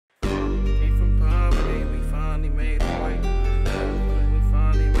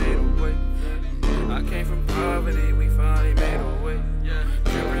I came from poverty, we finally made a way.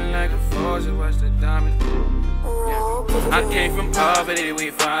 Dripping like a faucet, watch the diamonds. I came from poverty, we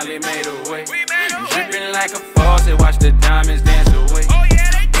finally made a way. Dripping like a faucet, watch the diamonds dance away.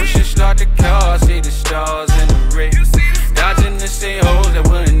 Push and start the car, see the stars in the ray. Dodging the same hoes that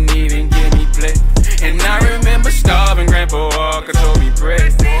wouldn't even give me play. And I remember starving, Grandpa Walker told me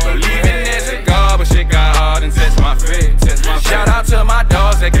pray. Believing there's a God, but shit got hard and test my faith. Shout out to my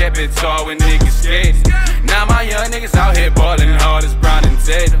dogs that kept it tall when niggas skated. Now my young niggas out here ballin' hard as Brown and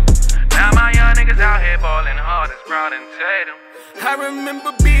Tatum. Now my young niggas out here ballin' hard as Brown and Tatum. I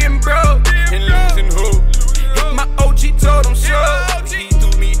remember being broke and losing hope. Hit my OG, told him so. He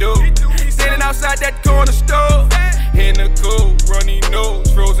threw me dope. Standing outside that corner store in the cold, runny nose,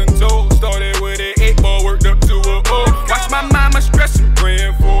 frozen toes. Started with an 8-ball, worked up to a O. Watch my mama stressing,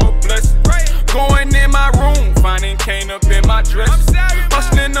 praying for a blessing. Going in my room, finding cane up in my dress.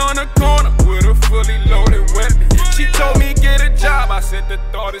 Hustling on the corner with a fully loaded weapon. She told me get a job, I said the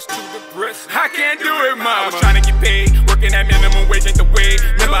thought is too depressing. I can't do it, mama. I was trying to get paid, working at minimum wage ain't the way.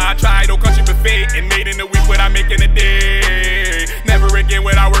 Remember I tried old country buffet and made in a week what I make in a day. Never again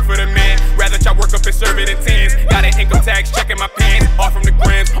would I work for the man. Rather try work up and serve it in tens. Got an income tax checking my pants. Off from the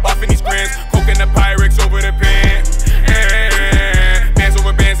grams, off in these grams. Coking the Pyrex over the pen. Bands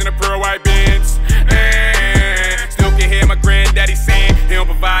over bands in the pearl white bins. Still can hear my granddaddy saying he don't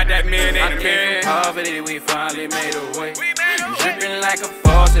provide that man ain't a man. Poverty, we finally made a way. Dripping like a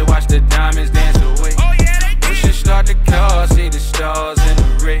faucet, watch the diamonds dance away. Push and start the car, see the stars in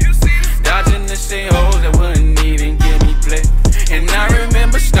the ray. Dodging the same hoes that wouldn't even give me play. And I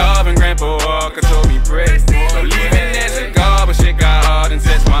remember starving, Grandpa Walker told me pray. Believing there's a God, but shit got hard and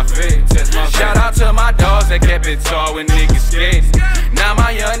test my faith. Shout out to my dogs that kept it tall when niggas skated. Now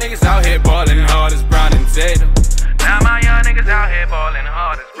my young niggas out here ballin' hard as Brown and Tatum. Now my young niggas out here ballin'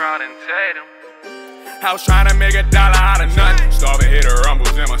 hard as Brown and Tatum. I was trying to make $1 out of nothing. Starving hit the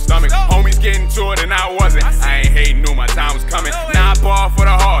rumbles in my stomach. Homies getting to it and I wasn't. I ain't hating, knew my time was coming. Now I ball for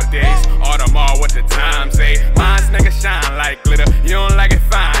the hard days. Audemars, what the time say? Mine's nigga shine like glitter. You don't like it,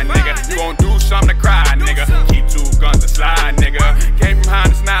 fine, nigga. You gon' do something to cry, nigga. Keep 2 guns to slide, nigga. Came from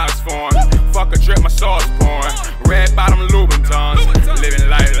Hondas, now it's foreign. Fuck a drip, my sauce pouring. Red bottom Louboutins. Living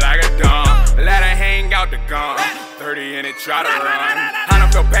life like a dumb. Let her hang out the gun. 30 in it, try to run. I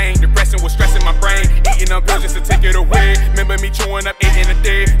don't feel pain, depression was stressing my brain. Eating up pills just to take it away. Remember me chewing up 8 in a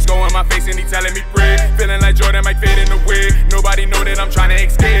day. Skull in my face and he telling me pray. Feeling like Jordan might fade in the way. Nobody know that I'm trying to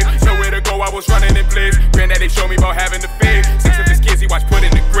escape. Nowhere to go, I was running in place. Granddaddy showed me about having the faith. 6 of his kids he watched put in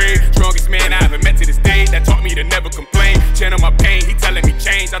the grave. Strongest man I ever met to this day. That taught me to never complain. Channel my pain, he telling me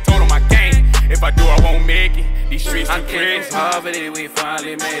change. I told him I can't. If I do, I won't make it. These streets are crazy. Poverty, we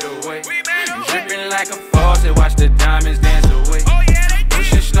finally made a way. Dripping like a faucet, watch the diamonds dance away.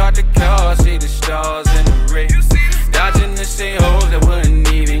 Push and start the car, see the stars in the ray. Dodging the same hoes that wouldn't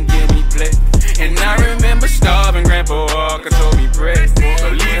even give me play. And I remember starving, Grandpa Walker told me pray.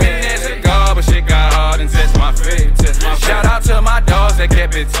 Believing there's a God, but shit got hard and test my faith. Shout out to my dogs that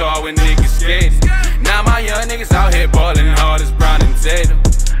kept it tall when niggas skated. Now my young niggas out here ballin' hard as Brown and Tatum.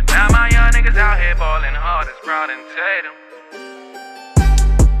 Now my young niggas out here ballin' hard as Brown and Tatum.